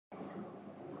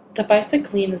The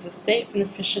bicyclean is a safe and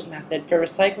efficient method for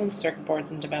recycling circuit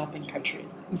boards in developing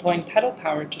countries, employing pedal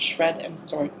power to shred and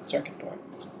sort circuit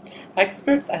boards.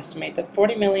 Experts estimate that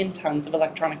 40 million tons of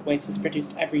electronic waste is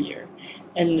produced every year,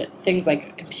 in things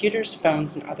like computers,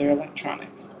 phones, and other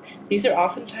electronics. These are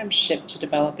oftentimes shipped to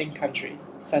developing countries,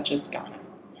 such as Ghana.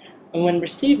 And when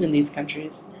received in these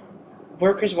countries,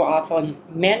 workers will often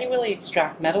manually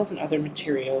extract metals and other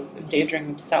materials, endangering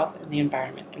themselves and the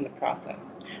environment in the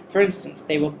process. For instance,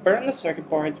 they will burn the circuit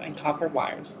boards and copper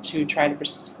wires to try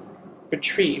to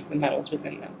retrieve the metals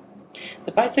within them.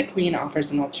 The bicyclean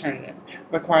offers an alternative,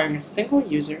 requiring a single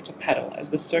user to pedal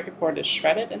as the circuit board is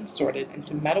shredded and sorted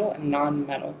into metal and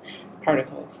non-metal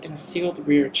particles in a sealed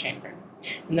rear chamber.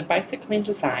 In the bicyclean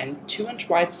design, 2-inch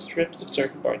wide strips of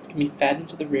circuit boards can be fed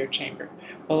into the rear chamber,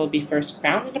 where they'll be first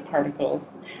ground into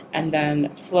particles and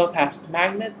then flow past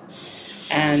magnets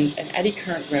and an eddy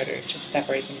current rotor to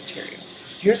separate the material.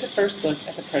 Here's a first look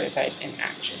at the prototype in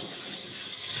action.